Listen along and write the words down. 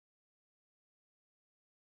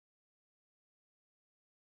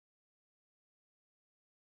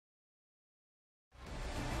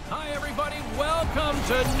Welcome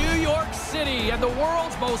to New York City and the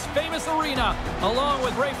world's most famous arena. Along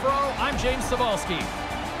with Ray Ferraro, I'm James Cybulski.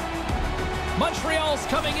 Montreal's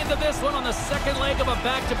coming into this one on the second leg of a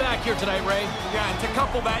back-to-back here tonight, Ray. Yeah, and to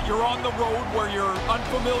couple that, you're on the road where you're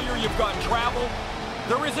unfamiliar, you've got travel.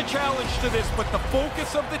 There is a challenge to this, but the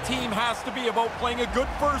focus of the team has to be about playing a good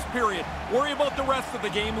first period. Worry about the rest of the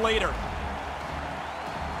game later.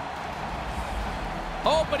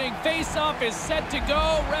 Opening face-off is set to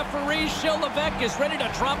go. Referee Levesque is ready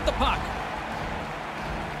to drop the puck.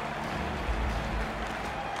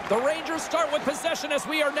 The Rangers start with possession as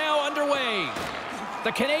we are now underway. The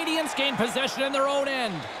Canadiens gain possession in their own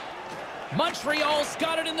end. Montreal's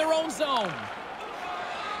got it in their own zone.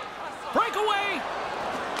 Breakaway.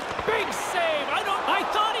 Big save. I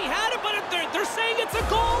thought he had it, but they're saying it's a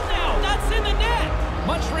goal now. That's in the net.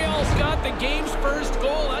 Montreal's got the game's first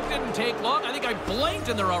goal. That didn't take long. I think I blinked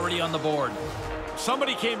and they're already on the board.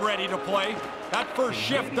 Somebody came ready to play. That first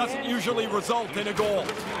shift doesn't usually result in a goal.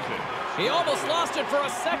 He almost lost it for a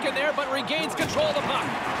second there, but regains control of the puck.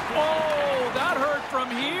 Oh, that hurt from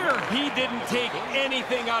here. He didn't take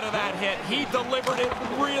anything out of that hit. He delivered it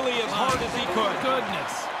really as hard as he could.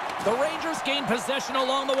 Goodness. The Rangers gain possession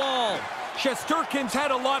along the wall. Shesterkin's had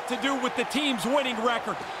a lot to do with the team's winning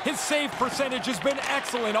record. His save percentage has been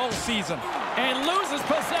excellent all season. And loses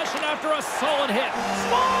possession after a solid hit.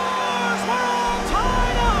 Scores! We're all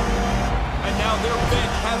tied up! And now their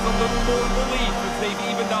bench has a little more relief as they've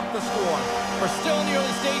evened up the score. We're still in the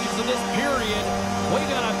early stages of this period. We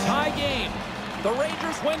got a tie game. The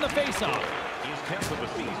Rangers win the faceoff.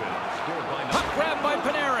 Puck grabbed by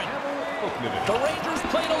Panarin. The Rangers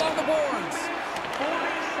played along the boards.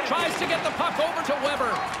 Tries to get the puck over to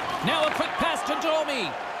Weber. Now a quick pass to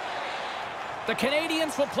Domi. The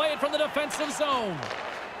Canadiens will play it from the defensive zone.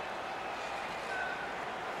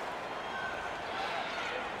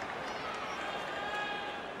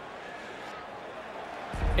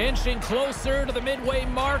 Inching closer to the midway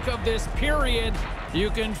mark of this period. You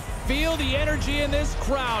can feel the energy in this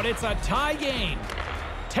crowd. It's a tie game.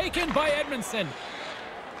 Taken by Edmondson.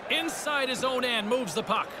 Inside his own end, moves the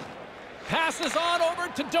puck. Passes on over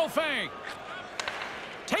to Dauphin.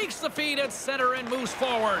 Takes the feed at center and moves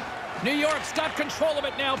forward. New York's got control of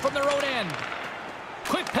it now from their own end.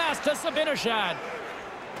 Quick pass to Zibanejad.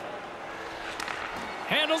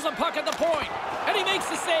 Handles the puck at the point, and he makes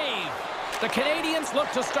the save. The Canadiens look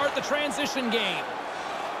to start the transition game.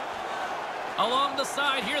 Along the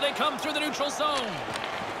side, here they come through the neutral zone.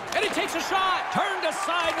 And he takes a shot. Turned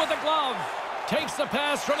aside with a glove. Takes the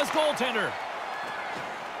pass from his goaltender.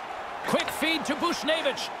 Quick feed to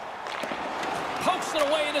Bushnevich. Pokes it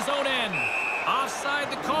away in his own end. Offside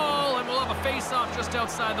the call, and we'll have a face-off just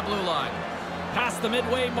outside the blue line. Past the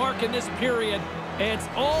midway mark in this period, it's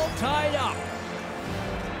all tied up.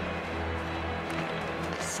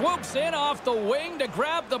 Swoops in off the wing to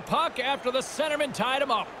grab the puck after the centerman tied him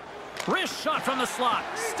up. Wrist shot from the slot.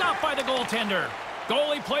 Stopped by the goaltender.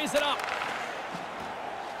 Goalie plays it up.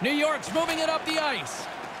 New York's moving it up the ice.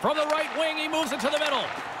 From the right wing, he moves it to the middle.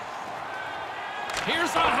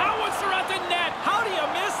 Here's a howitzer at the net. How do you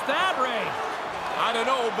miss that, Ray? I don't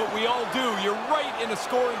know, but we all do. You're right in the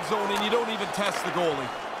scoring zone, and you don't even test the goalie.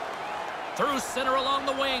 Through center along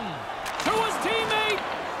the wing. To his teammate.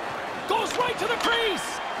 Goes right to the crease.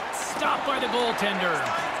 Stopped by the goaltender.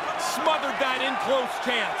 Smothered that in-close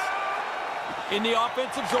chance. In the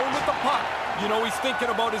offensive zone with the puck. You know he's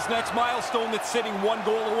thinking about his next milestone that's sitting one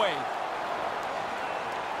goal away.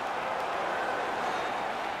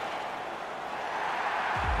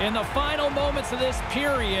 In the final moments of this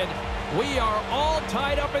period, we are all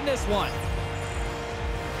tied up in this one.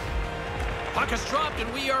 Puck is dropped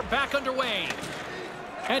and we are back underway.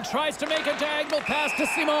 And tries to make a diagonal pass to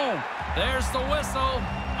Simon. There's the whistle.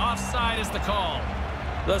 Offside is the call.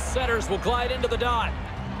 The setters will glide into the dot.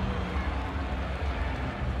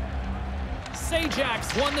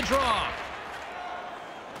 Sajaks won the draw.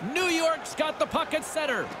 New York's got the puck at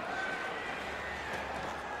center.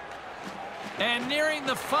 And nearing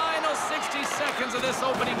the final 60 seconds of this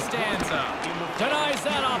opening stanza. Denies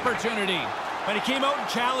that opportunity. And he came out and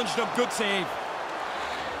challenged him. Good save.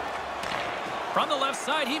 From the left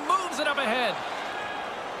side, he moves it up ahead.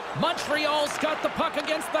 Montreal's got the puck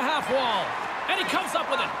against the half wall. And he comes up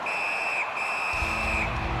with it.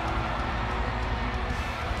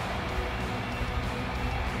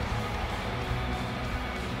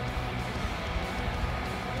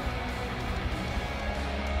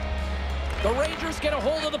 The Rangers get a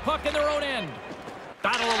hold of the puck in their own end.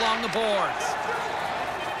 Battle along the boards.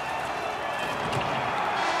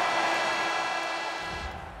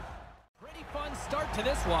 Pretty fun start to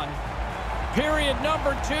this one. Period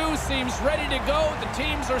number 2 seems ready to go. The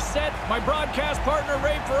teams are set. My broadcast partner,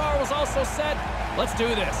 Ray Ferraro, is also set. Let's do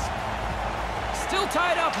this. Still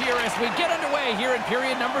tied up here as we get underway here in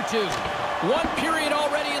period number 2. 1 period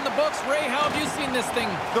already in the books. Ray, how have you seen this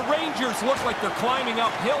thing? The Rangers look like they're climbing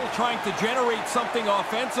uphill trying to generate something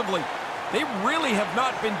offensively. They really have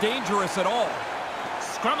not been dangerous at all.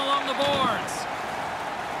 Scrum along the boards.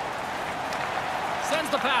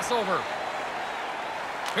 Sends the pass over.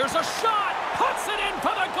 Here's a shot. Puts it in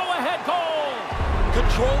for the go-ahead goal.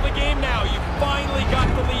 Control the game now. You've finally got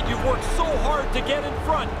the lead. You've worked so hard to get in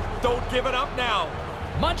front. Don't give it up now.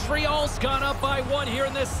 Montreal's gone up by 1 here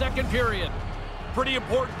in this second period. Pretty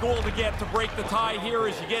important goal to get to break the tie here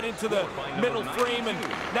as you get into the middle frame, and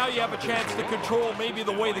now you have a chance to control maybe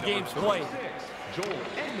the way the game's played.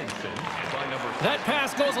 That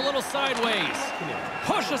pass goes a little sideways.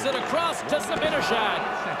 Pushes it across to Zibanejad.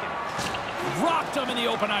 Rocked him in the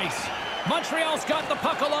open ice. Montreal's got the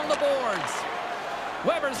puck along the boards.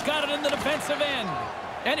 Weber's got it in the defensive end.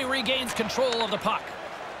 And he regains control of the puck.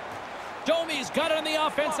 Domi's got it in the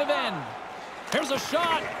offensive end. Here's a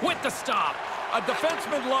shot with the stop. A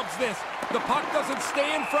defenseman loves this. The puck doesn't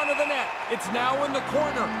stay in front of the net. It's now in the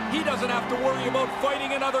corner. He doesn't have to worry about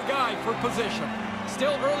fighting another guy for position.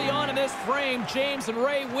 Still early on in this frame, James and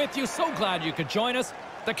Ray with you. So glad you could join us.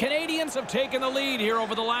 The Canadians have taken the lead here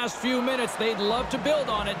over the last few minutes. They'd love to build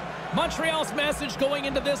on it. Montreal's message going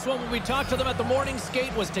into this one when we talked to them at the morning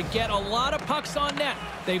skate was to get a lot of pucks on net.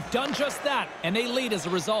 They've done just that, and they lead as a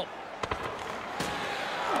result.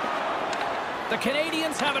 The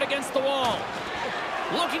Canadians have it against the wall.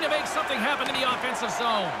 Looking to make something happen in the offensive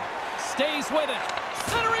zone. Stays with it.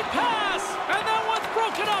 Centering pass, and that one's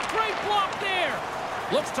broken up. Great block there.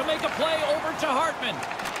 Looks to make a play over to Hartman.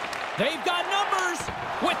 They've got numbers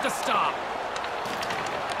with the stop.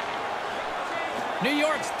 New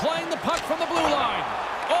York's playing the puck from the blue line.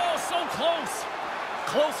 Oh, so close.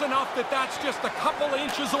 Close enough that that's just a couple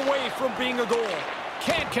inches away from being a goal.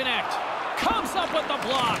 Can't connect. Comes up with the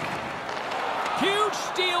block. Huge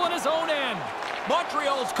steal in his own end.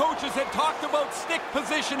 Montreal's coaches had talked about stick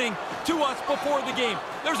positioning to us before the game.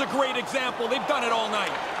 There's a great example. They've done it all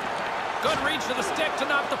night. Good reach to the stick to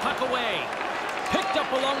knock the puck away. Picked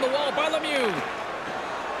up along the wall by Lemieux.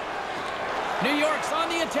 New York's on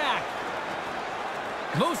the attack.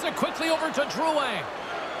 Moves it quickly over to Drouin.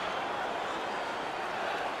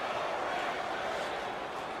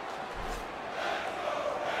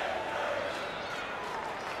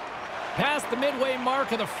 Past the midway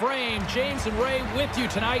mark of the frame, James and Ray with you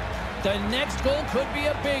tonight. The next goal could be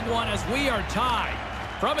a big one as we are tied.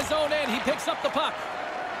 From his own end, he picks up the puck.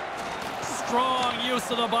 Strong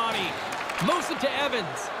use of the body. Moves it to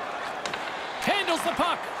Evans. Handles the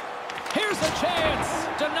puck. Here's a chance.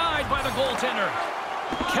 Denied by the goaltender.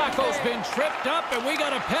 Kako's been tripped up, and we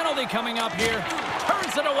got a penalty coming up here.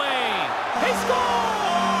 Turns it away. He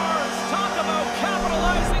scores! Talk about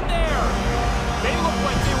capitalizing there. They look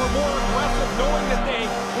like they were more aggressive knowing that they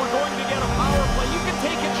were going to get a power play. You can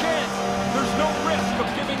take a chance. There's no risk of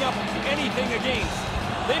giving up anything against.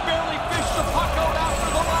 They barely fished the puck out after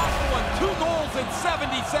the last one. 2 goals in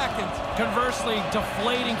 70 seconds. Conversely,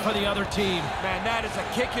 deflating for the other team. Man, that is a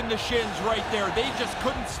kick in the shins right there. They just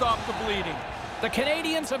couldn't stop the bleeding. The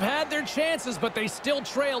Canadians have had their chances, but they still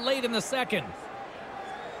trail late in the second.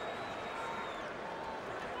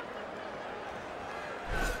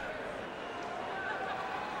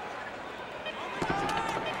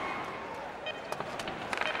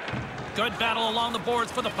 Good battle along the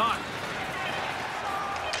boards for the puck.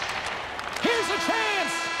 Here's a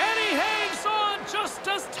chance, and he hangs on just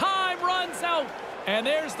as time runs out. And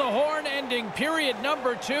there's the horn ending period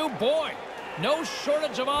number 2. Boy, no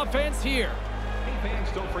shortage of offense here. Hey fans,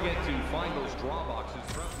 don't forget to find those draw boxes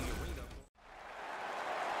throughout the arena.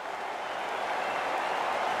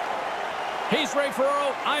 He's Ray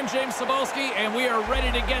Ferraro, I'm James Cebulski, and we are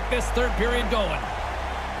ready to get this third period going.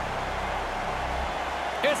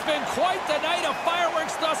 It's been quite the night of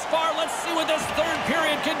fireworks thus far. Let's see what this third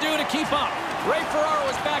period can do to keep up. Ray Ferraro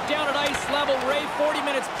is back down at ice level. Ray, 40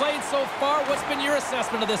 minutes played so far. What's been your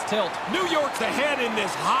assessment of this tilt? New York's ahead in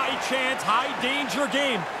this high-chance, high-danger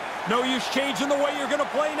game. No use changing the way you're going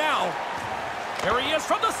to play now. Here he is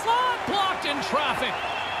from the slot, blocked in traffic.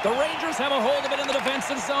 The Rangers have a hold of it in the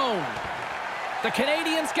defensive zone. The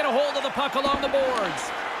Canadians get a hold of the puck along the boards.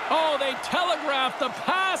 Oh, they telegraph the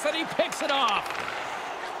pass, and he picks it off.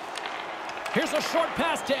 Here's a short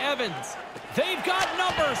pass to Evans. They've got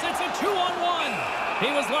numbers. It's a 2-on-1.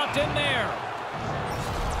 He was locked in there.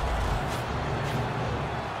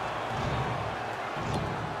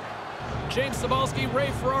 James Cybulski, Ray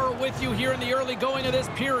Ferraro with you here in the early going of this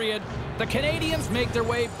period. The Canadians make their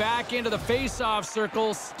way back into the face-off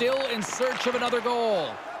circle, still in search of another goal.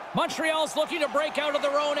 Montreal's looking to break out of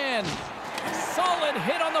their own end. Solid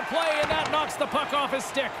hit on the play, and that knocks the puck off his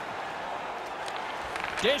stick.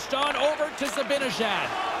 Dished on over to Zibanejad.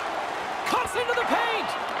 Cuts into the paint.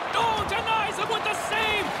 Oh, denies him with the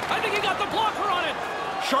save. I think he got the blocker on it.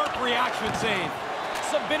 Sharp reaction save.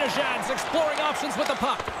 Zibanejad's exploring options with the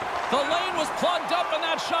puck. The lane was plugged up and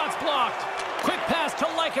that shot's blocked. Quick pass to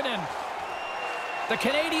Lehkonen. The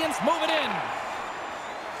Canadians move it in.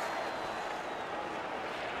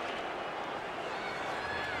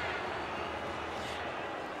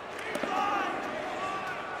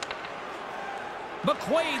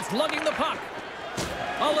 McQuaid's lugging the puck.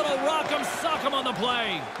 A little rock'em sock'em on the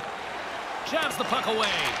play. Jabs the puck away.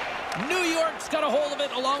 New York's got a hold of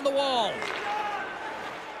it along the wall.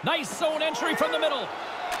 Nice zone entry from the middle.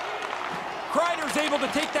 Kreider's able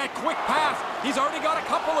to take that quick pass. He's already got a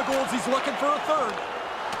couple of goals. He's looking for a third.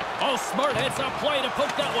 Oh, smart heads up play to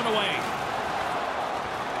poke that one away.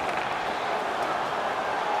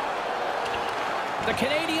 The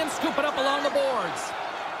Canadians scoop it up along the boards.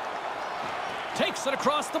 Takes it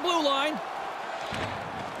across the blue line.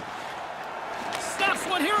 Snaps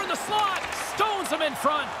one here in the slot. Stones him in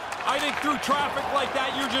front. I think through traffic like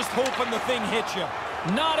that, you're just hoping the thing hits you.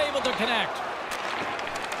 Not able to connect.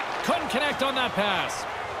 Couldn't connect on that pass.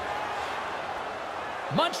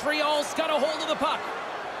 Montreal's got a hold of the puck.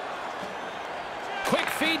 Quick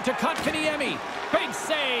feed to Kotkaniemi. Big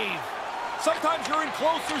save. Sometimes you're in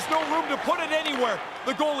close, there's no room to put it anywhere.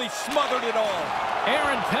 The goalie smothered it all.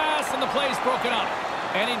 Errant pass and the play's broken up.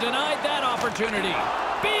 And he denied that opportunity.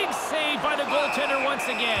 Big save by the goaltender once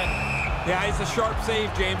again. Yeah, it's a sharp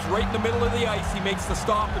save, James. Right in the middle of the ice, he makes the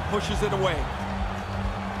stop and pushes it away.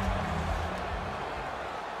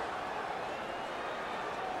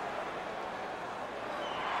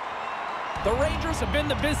 The Rangers have been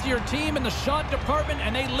the busier team in the shot department,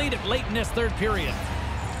 and they lead it late in this third period.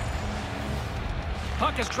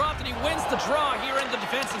 Puck is dropped, and he wins the draw here in the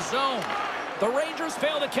defensive zone. The Rangers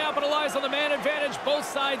fail to capitalize on the man advantage. Both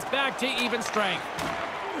sides back to even strength.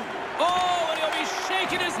 Oh, and he'll be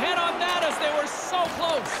shaking his head on that as they were so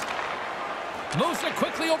close. Moves it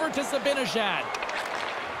quickly over to Zibanejad.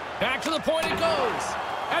 Back to the point it goes.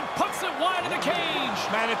 And puts it wide of the cage.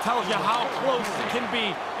 Man, it tells you how close it can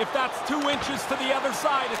be. If that's 2 inches to the other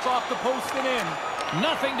side, it's off the post and in.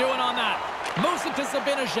 Nothing doing on that. Moves it to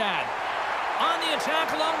Zibanejad. On the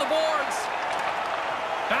attack along the boards.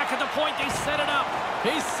 Back at the point, they set it up.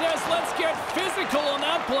 He says, let's get physical on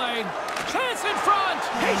that play. Chance in front.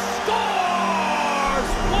 He scores!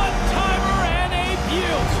 One-timer and a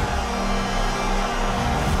beaut.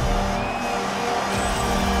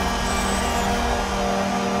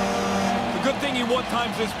 Good thing he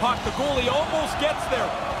one-times his puck. The goalie almost gets there,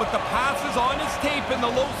 but the pass is on his tape in the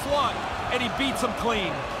low slot, and he beats him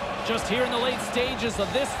clean. Just here in the late stages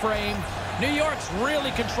of this frame, New York's really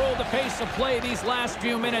controlled the pace of play these last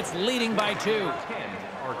few minutes, leading by 2. 10,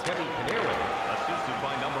 Artemi Panarin, assisted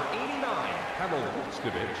by number 89, Pavel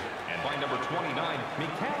Vuskovic, and by number 29,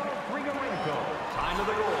 Mikhail Grigorenko. Time of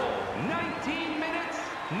the goal, 19 minutes,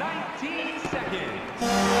 19 seconds.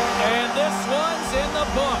 And this one's in the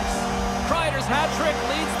books. Kreider's hat trick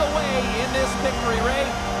leads the way in this victory. Ray,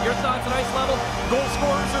 your thoughts at ice level? Goal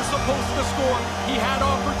scorers are supposed to score. He had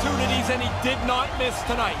opportunities, and he did not miss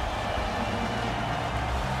tonight.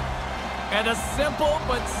 And a simple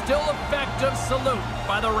but still effective salute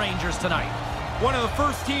by the Rangers tonight. One of the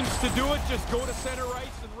first teams to do it, just go to center ice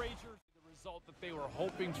and raise your... The result that they were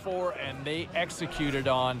hoping for and they executed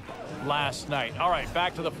on last night. All right,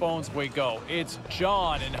 back to the phones we go. It's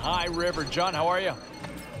John in High River. John, how are you?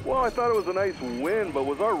 Well, I thought it was a nice win, but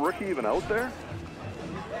was our rookie even out there?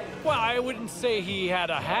 Well, I wouldn't say he had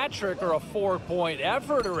a hat trick or a 4-point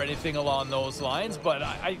effort or anything along those lines, but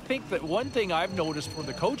I think that one thing I've noticed from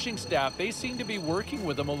the coaching staff, they seem to be working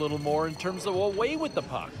with him a little more in terms of away with the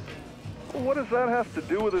puck. Well, what does that have to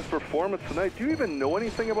do with his performance tonight? Do you even know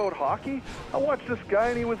anything about hockey? I watched this guy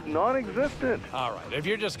and he was non-existent. All right, if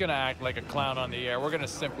you're just going to act like a clown on the air, we're going to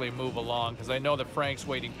simply move along because I know that Frank's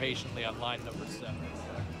waiting patiently on line number 7.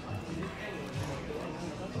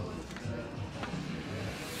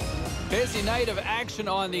 Busy night of action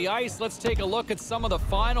on the ice. Let's take a look at some of the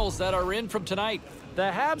finals that are in from tonight.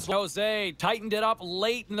 The Habs, Jose, tightened it up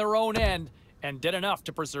late in their own end and did enough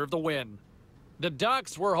to preserve the win. The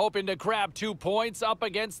Ducks were hoping to grab 2 points up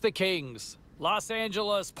against the Kings. Los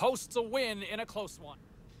Angeles posts a win in a close one.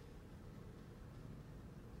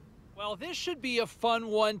 Well, this should be a fun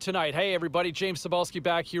one tonight. Hey, everybody, James Cybulski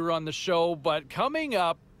back here on the show. But coming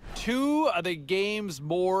up, Two of the game's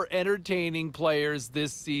more entertaining players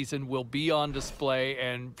this season will be on display,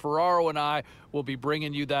 and Ferraro and I will be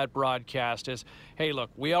bringing you that broadcast as, hey,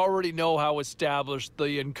 look, we already know how established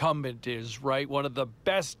the incumbent is, right? One of the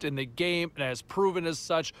best in the game and has proven as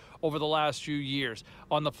such over the last few years.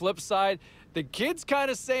 On the flip side, the kid's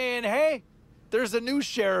kind of saying, hey, there's a new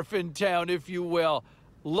sheriff in town, if you will.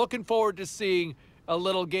 Looking forward to seeing a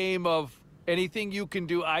little game of anything you can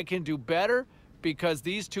do, I can do better, because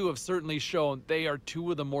these two have certainly shown they are two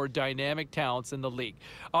of the more dynamic talents in the league.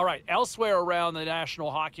 All right, elsewhere around the National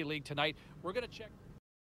Hockey League tonight, we're going to check.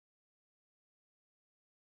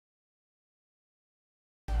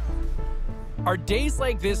 Are days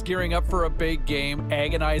like this gearing up for a big game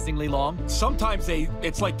agonizingly long? Sometimes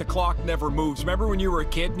it's like the clock never moves. Remember when you were a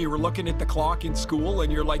kid and you were looking at the clock in school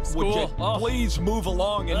and you're like, would you please move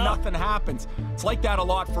along, and nothing happens? It's like that a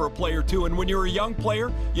lot for a player too. And when you're a young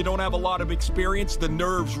player, you don't have a lot of experience, the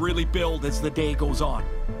nerves really build as the day goes on.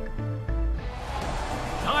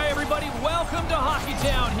 Hi everybody, welcome to Hockey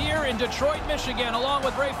Town here in Detroit, Michigan. Along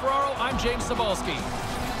with Ray Ferraro, I'm James Cebulski.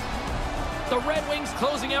 The Red Wings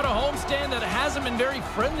closing out a homestand that hasn't been very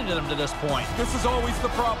friendly to them to this point. This is always the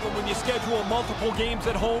problem when you schedule multiple games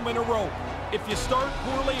at home in a row. If you start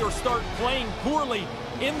poorly or start playing poorly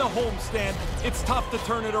in the homestand, it's tough to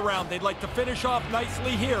turn it around. They'd like to finish off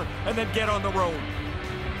nicely here and then get on the road.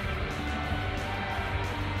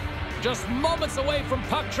 Just moments away from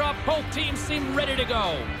puck drop, both teams seem ready to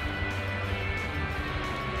go.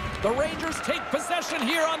 The Rangers take possession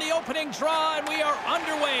here on the opening draw, and we are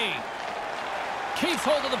underway. Keeps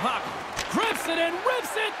hold of the puck, grips it and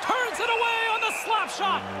rips it, turns it away on the slap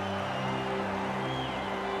shot.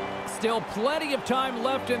 Still plenty of time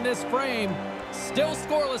left in this frame. Still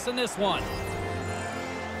scoreless in this one.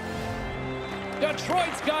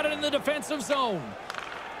 Detroit's got it in the defensive zone.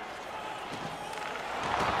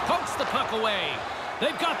 Pokes the puck away.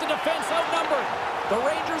 They've got the defense outnumbered. The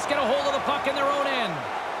Rangers get a hold of the puck in their own end.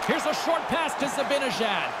 Here's a short pass to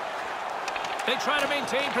Zibanejad. They try to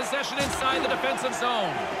maintain possession inside the defensive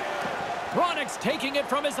zone. Hronek's taking it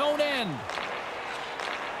from his own end.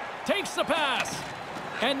 Takes the pass.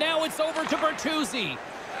 And now it's over to Bertuzzi.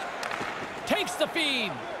 Takes the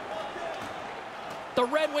feed. The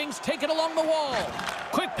Red Wings take it along the wall.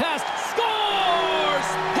 Quick pass. Scores!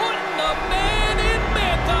 Putting the man in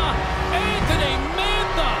Mantha. Anthony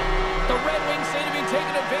Mantha. The Red Wings seem to be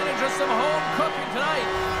taking advantage of some home cooking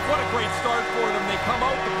tonight. What a great start for them. They come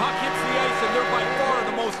out, the puck hits the ice, and they're by far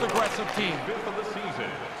the most aggressive team. Fifth of the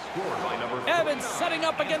season, scored by number Evans setting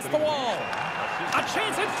up against the wall. A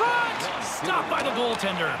chance in front. Stopped by the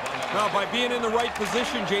goaltender. Now, by being in the right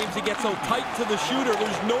position, James, he gets so tight to the shooter,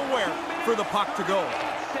 there's nowhere for the puck to go.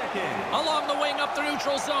 second. Along the wing up the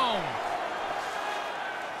neutral zone.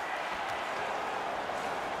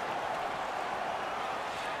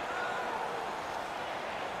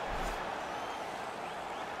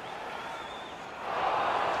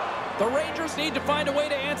 The Rangers need to find a way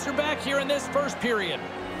to answer back here in this first period.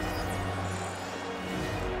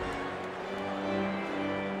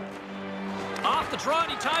 Off the draw,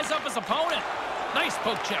 and he ties up his opponent. Nice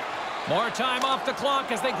poke check. More time off the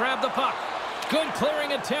clock as they grab the puck. Good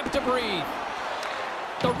clearing attempt to breathe.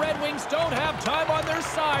 The Red Wings don't have time on their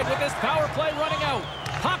side with this power play running out.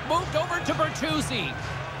 Puck moved over to Bertuzzi.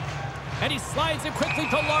 And he slides it quickly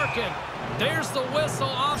to Larkin. There's the whistle.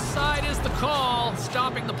 Offside is the call,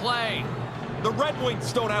 stopping the play. The Red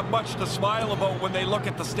Wings don't have much to smile about when they look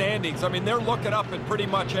at the standings. I mean, they're looking up at pretty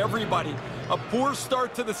much everybody. A poor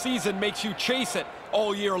start to the season makes you chase it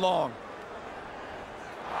all year long.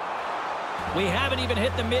 We haven't even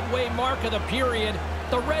hit the midway mark of the period.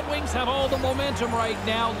 The Red Wings have all the momentum right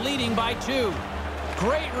now, leading by 2.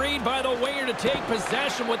 Great read by the winger to take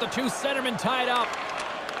possession with the 2 centermen tied up.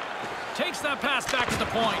 Takes that pass back at the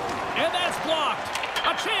point, and that's blocked.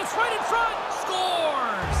 A chance right in front.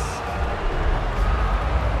 Scores!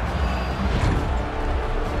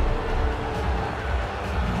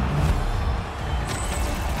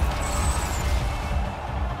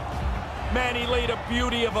 Man, he laid a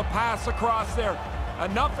beauty of a pass across there.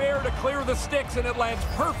 Enough air to clear the sticks, and it lands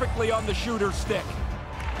perfectly on the shooter's stick.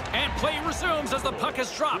 And play resumes as the puck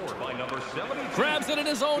is dropped. Grabs it in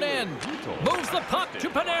his own end. Moves the puck to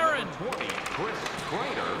Panarin. 20, Chris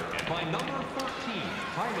Kreider. And by number 13,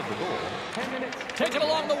 time of the goal, 10 minutes. Taken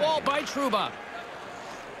along the wall by Trouba.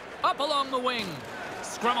 Up along the wing.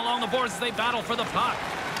 Scrum along the boards as they battle for the puck.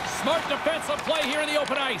 Smart defensive play here in the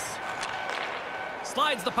open ice.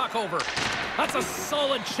 Slides the puck over. That's a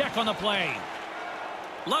solid check on the play.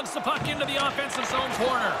 Lugs the puck into the offensive zone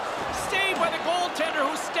corner. Stayed by the goaltender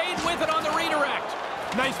who stayed with it on the redirect.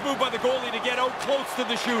 Nice move by the goalie to get out close to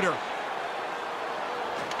the shooter.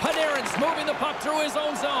 Panarin's moving the puck through his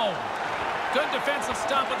own zone. Good defensive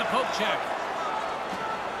stop with the poke check.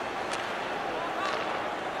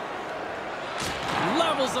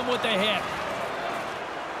 Levels him with the hit.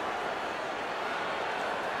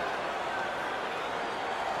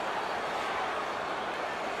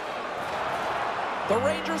 The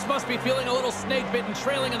Rangers must be feeling a little snake-bitten,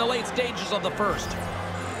 trailing in the late stages of the first.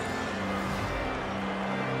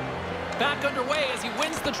 Back underway as he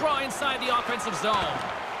wins the draw inside the offensive zone.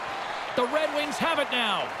 The Red Wings have it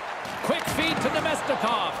now. Quick feed to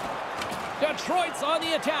Nemestikov. Detroit's on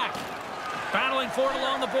the attack. Battling for it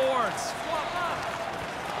along the boards.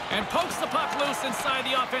 And pokes the puck loose inside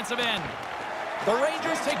the offensive end. The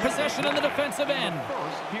Rangers take possession in the defensive end.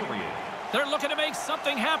 They're looking to make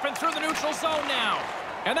something happen through the neutral zone now.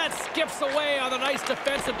 And that skips away on a nice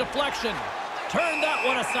defensive deflection. Turn that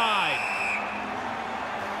one aside.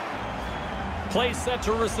 Play set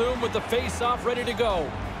to resume with the face-off ready to go.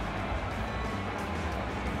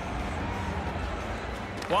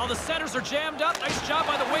 While the centers are jammed up, nice job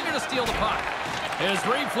by the winger to steal the puck. His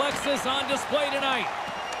reflexes on display tonight.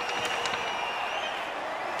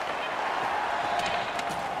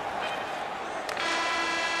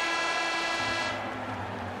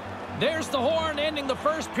 There's the horn ending the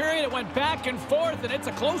first period. It went back and forth, and it's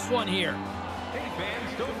a close one here. Hey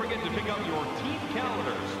fans, don't forget to pick up your team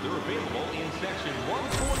calendars. They're available in section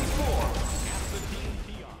 144 at the team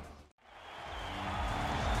kiosk.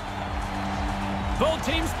 Both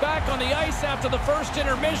teams back on the ice after the first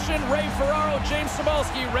intermission. Ray Ferraro, James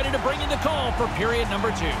Cybulski ready to bring you the call for period number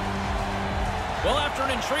 2. Well, after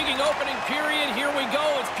an intriguing opening period, here we go.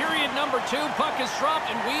 It's period number 2. Puck is dropped,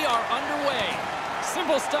 and we are underway.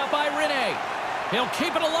 Simple stop by Rene. He'll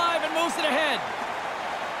keep it alive and moves it ahead.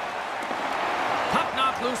 Puck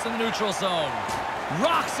knocked loose in the neutral zone.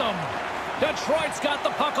 Rocks him. Detroit's got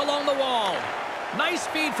the puck along the wall. Nice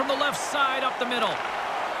feed from the left side up the middle.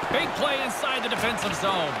 Big play inside the defensive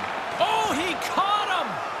zone. Oh, he caught him!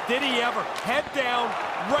 Did he ever? Head down,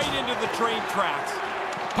 right into the train tracks.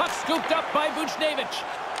 Puck scooped up by Buchnevich.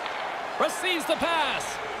 Receives the pass.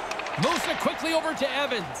 Moves it quickly over to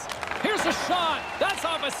Evans. Here's a shot. That's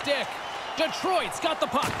off a stick. Detroit's got the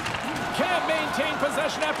puck. Can't maintain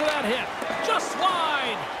possession after that hit. Just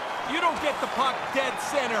wide. You don't get the puck dead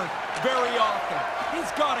center very often. He's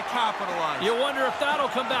got to capitalize. You wonder if that'll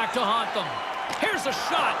come back to haunt them. Here's a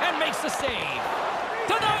shot and makes the save.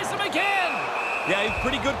 Denies him again. Yeah, he's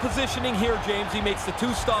pretty good positioning here, James. He makes the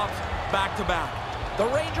 2 stops back-to-back. The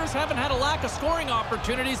Rangers haven't had a lack of scoring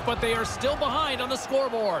opportunities, but they are still behind on the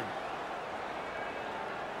scoreboard.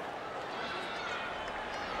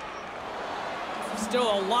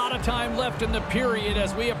 Still a lot of time left in the period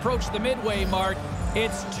as we approach the midway mark.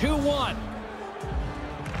 It's 2-1.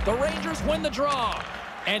 The Rangers win the draw.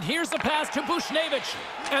 And here's the pass to Buchnevich.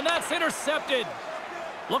 And that's intercepted.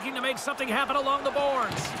 Looking to make something happen along the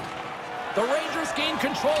boards. The Rangers gain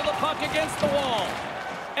control of the puck against the wall.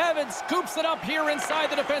 Evans scoops it up here inside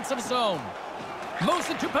the defensive zone. Moves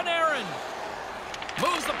it to Panarin.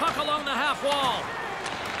 Moves the puck along the half wall.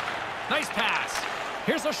 Nice pass.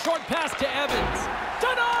 Here's a short pass to Evans.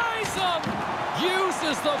 Denies him!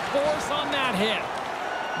 Uses the force on that hit.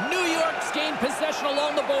 New York's gained possession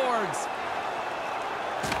along the boards.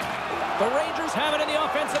 The Rangers have it in the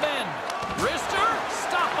offensive end. Wrister,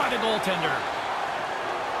 stopped by the goaltender.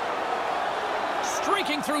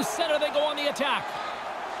 Streaking through center, they go on the attack.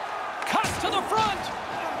 Cuts to the front.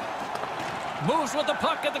 Moves with the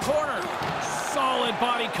puck at the corner. Solid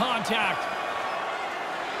body contact.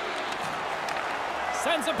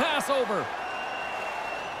 Sends a pass over.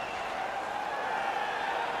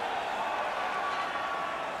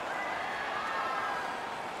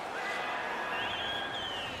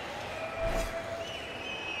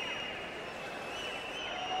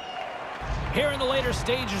 Here in the later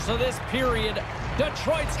stages of this period,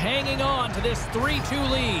 Detroit's hanging on to this 3-2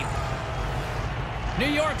 lead.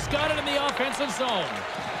 New York's got it in the offensive zone.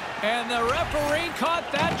 And the referee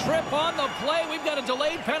caught that trip on the play. We've got a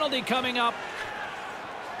delayed penalty coming up.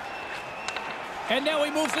 And now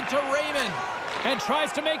he moves it to Raymond and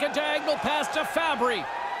tries to make a diagonal pass to Fabry.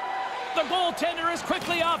 The goaltender is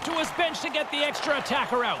quickly off to his bench to get the extra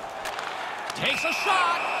attacker out. Takes a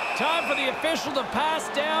shot. Time for the official to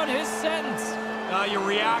pass down his sentence. You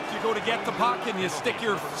react, you go to get the puck, and you stick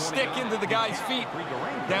your stick into the guy's feet.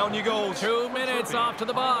 Down you go. 2 minutes off to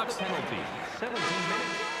the box. Penalty, 17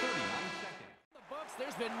 minutes, 39 seconds. The Bucks,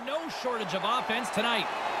 there's been no shortage of offense tonight.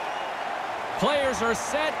 Players are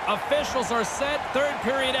set, officials are set, third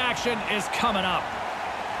period action is coming up.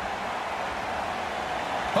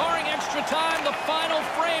 Barring extra extra time, the final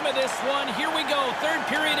frame of this one. Here we go. Third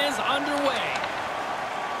period is underway.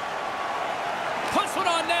 Puts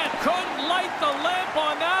one on net. Couldn't light the lamp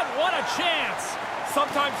on that. What a chance.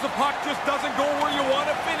 Sometimes the puck just doesn't go where you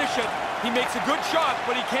want to finish it. He makes a good shot,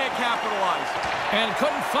 but he can't capitalize. And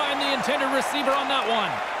couldn't find the intended receiver on that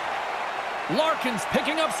one. Larkin's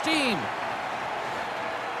picking up steam.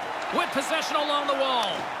 With possession along the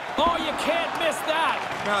wall. Oh, you can't miss that.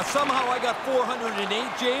 Now, somehow I got 408,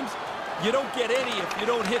 James. You don't get any if you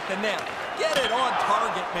don't hit the net. Get it on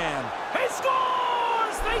target, man. He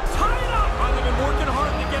scores! They tie it up! They've been working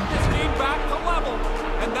hard to get this game back to level,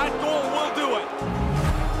 and that goal will do it.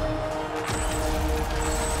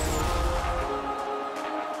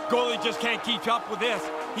 Goalie just can't keep up with this.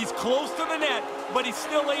 He's close to the net, but he's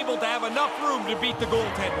still able to have enough room to beat the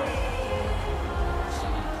goaltender.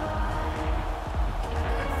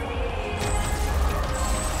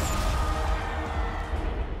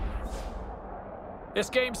 This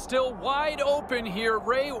game's still wide open here.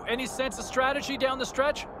 Ray, any sense of strategy down the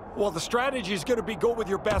stretch? Well, the strategy is going to be go with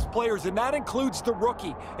your best players, and that includes the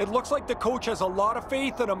rookie. It looks like the coach has a lot of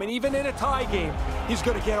faith in him, and even in a tie game, he's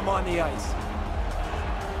going to get him on the ice.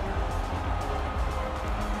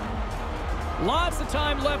 Lots of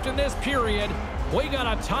time left in this period. We got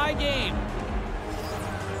a tie game.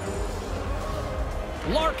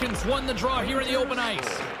 Larkin's won the draw here in the open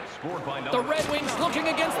ice. The Red Wings looking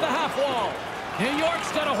against the half wall. New York's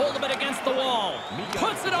got a hold of it against the wall.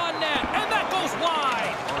 Puts it on net, and that goes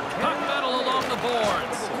wide. Puck battle along the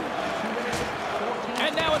boards.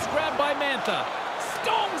 And now it's grabbed by Mantha.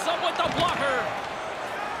 Stones up with the blocker.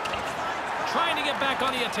 Trying to get back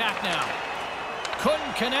on the attack now.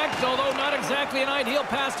 Couldn't connect, although not exactly an ideal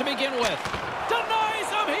pass to begin with. Denies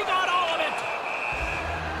him, he got all of it.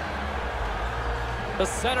 The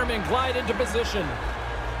centermen glide into position.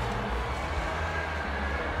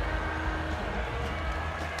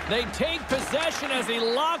 They take possession as he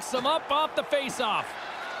locks them up off the faceoff.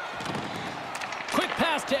 Quick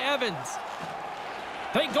pass to Evans.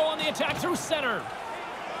 They go on the attack through center.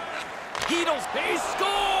 He scores!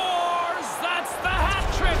 That's the hat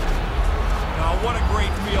trick! Now, what a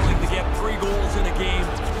great feeling to get 3 goals in a game.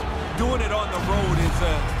 Doing it on the road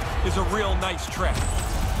is a real nice trick.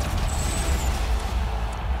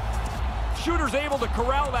 Shooter's able to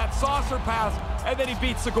corral that saucer pass, and then he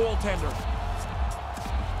beats the goaltender.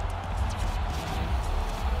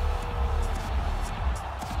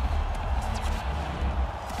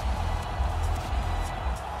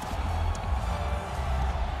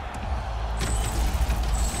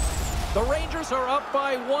 The Rangers are up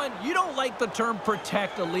by 1. You don't like the term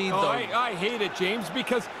protect a lead, though. I hate it, James,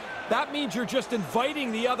 because that means you're just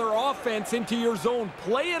inviting the other offense into your zone.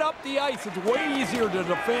 Play it up the ice. It's way easier to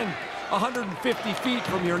defend 150 feet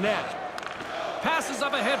from your net. Passes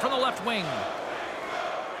up ahead from the left wing.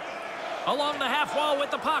 Along the half wall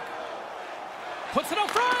with the puck. Puts it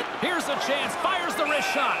up front. Here's a chance. Fires the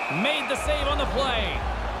wrist shot. Made the save on the play.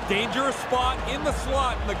 Dangerous spot in the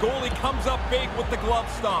slot, and the goalie comes up big with the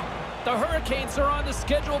glove stomp. The Hurricanes are on the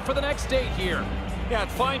schedule for the next date here. Yeah,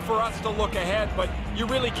 it's fine for us to look ahead, but you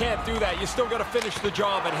really can't do that. You still got to finish the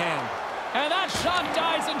job at hand. And that shot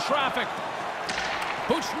dies in traffic.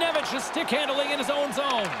 Buchnevich is stick handling in his own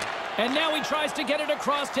zone. And now he tries to get it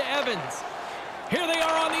across to Evans. Here they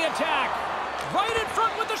are on the attack. Right in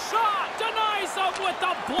front with the shot. Denies him with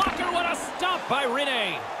the blocker. What a stop by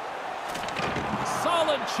Rinne.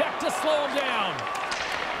 Solid check to slow him down.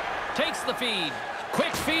 Takes the feed.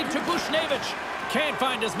 Quick feed to Buchnevich. Can't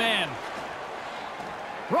find his man.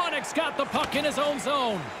 Ronnick's got the puck in his own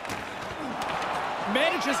zone.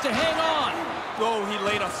 Manages to hang on. Oh, he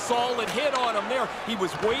laid a solid hit on him there. He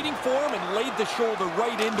was waiting for him and laid the shoulder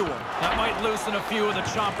right into him. That might loosen a few of the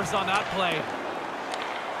chompers on that play.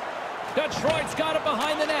 Detroit's got it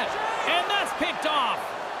behind the net. And that's picked off.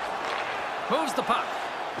 Moves the puck.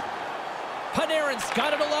 Panarin's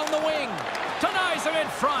got it along the wing. Denies him in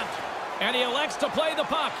front. And he elects to play the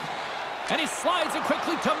puck. And he slides it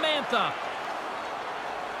quickly to Mantha.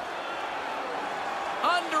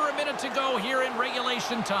 Under a minute to go here in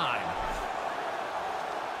regulation time.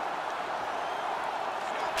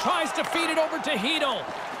 Tries to feed it over to Hedl.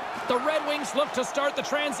 The Red Wings look to start the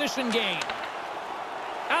transition game.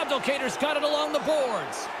 Abdelkader's got it along the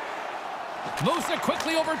boards. Moves it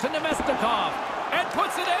quickly over to Nemestikov. And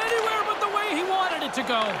puts it anywhere but the way he wanted it to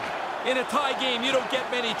go. In a tie game, you don't get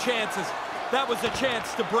many chances. That was a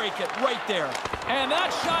chance to break it right there. And that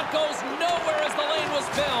shot goes nowhere as the lane was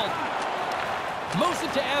filled. Moves it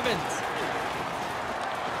to Evans.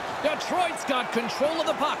 Detroit's got control of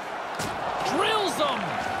the puck. Drills them.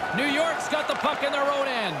 New York's got the puck in their own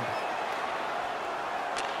end.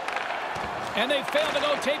 And they fail to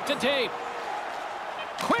go tape to tape.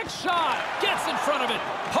 Quick shot. Gets in front of it.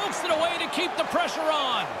 Pokes it away to keep the pressure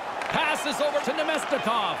on. Passes over to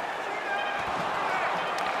Nemestikov.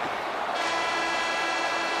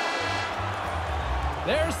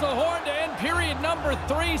 There's the horn to end period number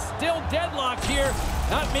 3. Still deadlocked here.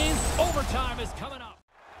 That means overtime is coming up.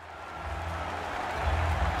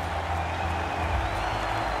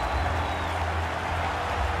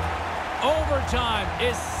 Overtime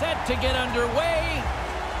is set to get underway.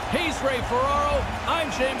 He's Ray Ferraro.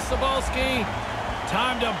 I'm James Cebulski.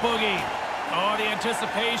 Time to boogie. Oh, the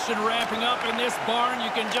anticipation ramping up in this barn.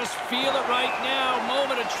 You can just feel it right now.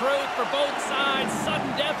 Moment of truth for both sides. Sudden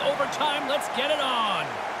death, overtime. Let's get it on.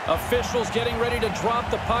 Officials getting ready to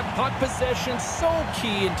drop the puck. Puck possession so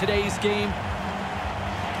key in today's game.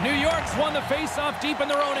 New York's won the faceoff deep in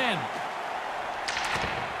their own end.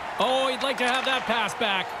 Oh, he'd like to have that pass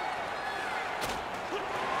back.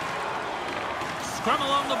 Scrum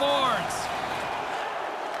along the boards.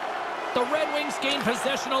 The Red Wings gain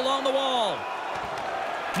possession along the wall.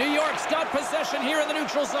 New York's got possession here in the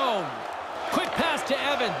neutral zone. Quick pass to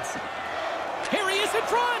Evans. Here he is in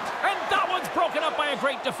front. And that one's broken up by a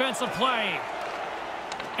great defensive play.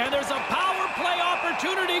 And there's a power play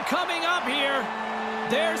opportunity coming up here.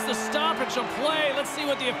 There's the stoppage of play. Let's see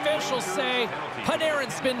what the officials say.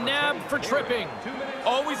 Panarin's been nabbed for tripping.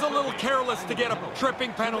 Always a little careless to get a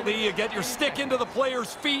tripping penalty. You get your stick into the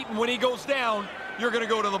player's feet, and when he goes down, you're going to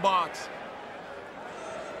go to the box.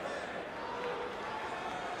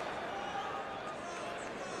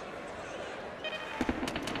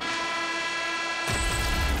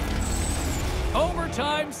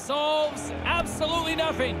 Overtime solves absolutely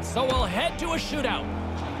nothing, so we'll head to a shootout.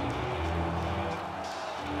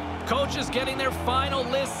 Coaches getting their final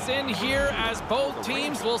lists in here as both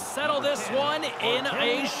teams will settle this one in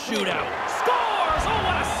a shootout. Scores! Oh,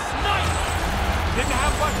 what a snipe! Didn't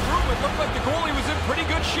have much room. It looked like the goalie was in pretty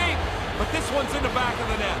good shape, but this one's in the back of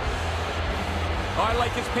the net. I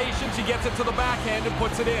like his patience. He gets it to the backhand and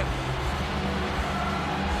puts it in.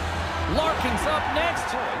 Larkin's up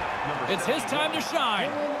next. It's his time to shine.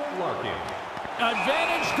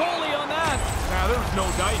 Advantage goalie on that. Now, there's no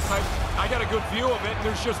dice. I got a good view of it, and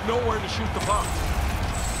there's just nowhere to shoot the puck.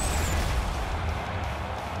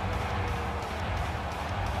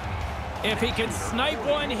 If he can snipe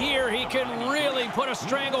one here, he can really put a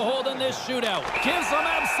stranglehold in this shootout. Gives them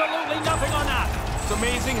absolutely nothing on that. It's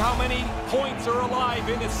amazing how many points are alive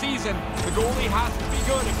in a season. The goalie has to be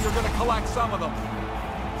good if you're going to collect some of them.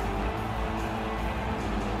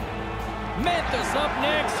 Memphis up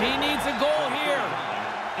next. He needs a goal here.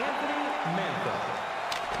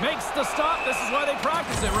 Makes the stop. This is why they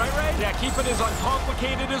practice it, right, Ray? Yeah, keep it as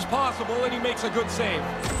uncomplicated as possible, and he makes a good save.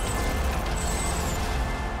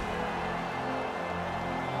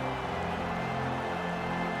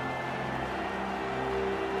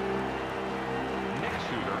 Next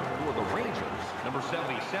shooter for the Rangers, number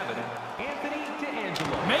 77, Anthony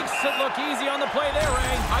DeAngelo. Makes it look easy on the play there,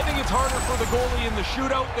 Ray. I think it's harder for the goalie in the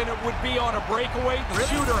shootout than it would be on a breakaway. The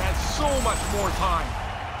shooter has so much more time.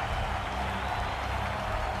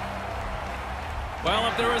 Well,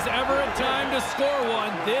 if there was ever a time to score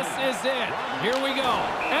one, this is it. Here we go.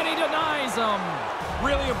 And he denies him.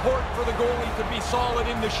 Really important for the goalie to be solid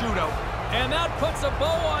in the shootout. And that puts a bow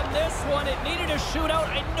on this one. It needed a shootout.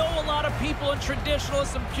 I know a lot of people and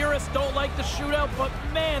traditionalists and purists don't like the shootout, but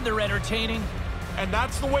man, they're entertaining. And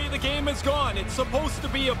that's the way the game has gone. It's supposed to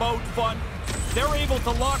be about fun. They're able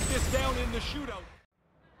to lock this down in the shootout.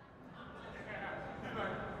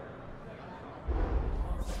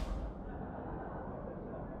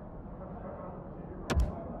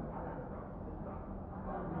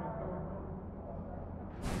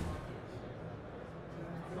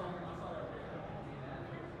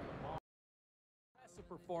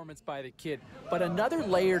 Performance by the kid, but another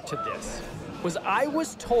layer to this was I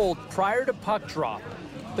was told prior to puck drop,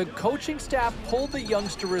 the coaching staff pulled the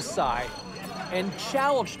youngster aside and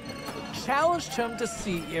challenged him to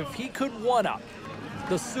see if he could one-up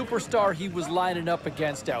the superstar he was lining up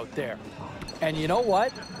against out there. And you know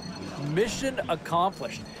what? Mission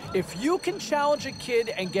accomplished. If you can challenge a kid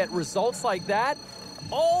and get results like that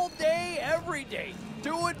all day, every day,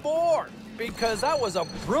 do it more. Because that was a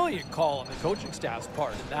brilliant call on the coaching staff's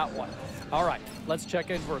part in that one. All right, let's check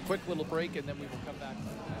in for a quick little break, and then we will come back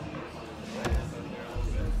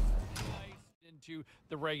into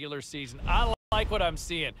the regular season. I like what I'm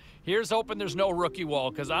seeing. Here's hoping there's no rookie wall,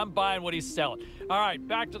 because I'm buying what he's selling. All right,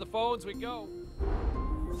 back to the phones we go.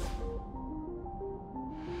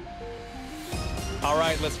 All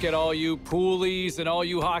right, let's get all you poolies and all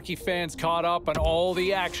you hockey fans caught up on all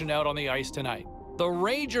the action out on the ice tonight. The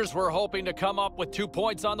Rangers were hoping to come up with 2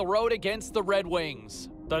 points on the road against the Red Wings.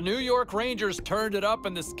 The New York Rangers turned it up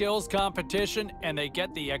in the skills competition, and they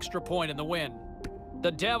get the extra point in the win.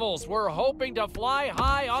 The Devils were hoping to fly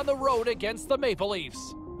high on the road against the Maple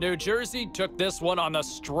Leafs. New Jersey took this one on the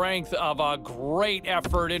strength of a great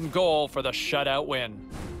effort in goal for the shutout win.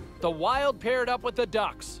 The Wild paired up with the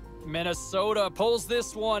Ducks. Minnesota pulls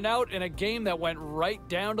this one out in a game that went right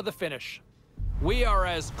down to the finish. We are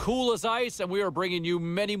as cool as ice, and we are bringing you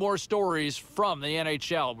many more stories from the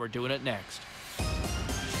NHL. We're doing it next.